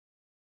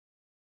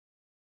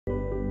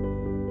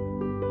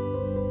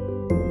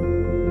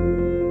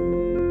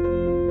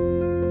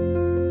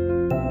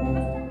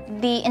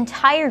The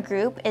entire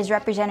group is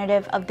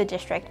representative of the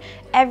district.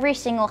 Every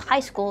single high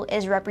school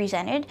is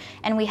represented,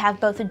 and we have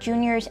both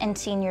juniors and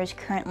seniors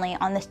currently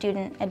on the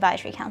Student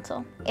Advisory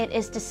Council. It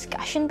is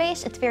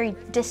discussion-based, it's very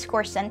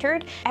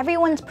discourse-centered.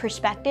 Everyone's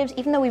perspectives,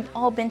 even though we've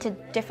all been to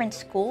different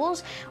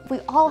schools, we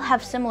all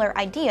have similar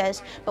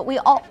ideas, but we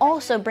all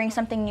also bring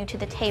something new to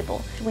the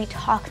table. We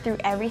talk through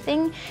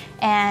everything,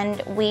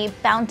 and we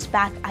bounce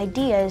back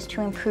ideas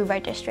to improve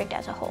our district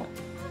as a whole.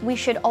 We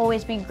should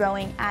always be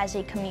growing as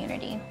a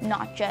community,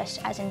 not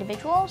just as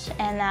individuals,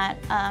 and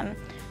that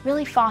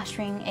really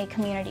fostering a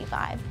community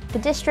vibe. The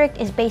district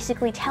is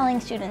basically telling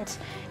students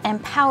and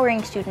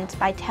empowering students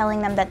by telling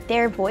them that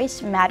their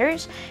voice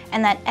matters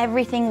and that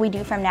everything we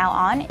do from now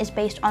on is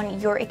based on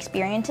your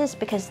experiences,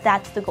 because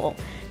that's the goal,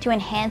 to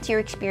enhance your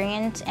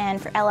experience and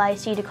for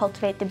LIC to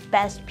cultivate the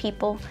best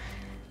people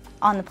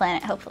on the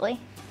planet, hopefully.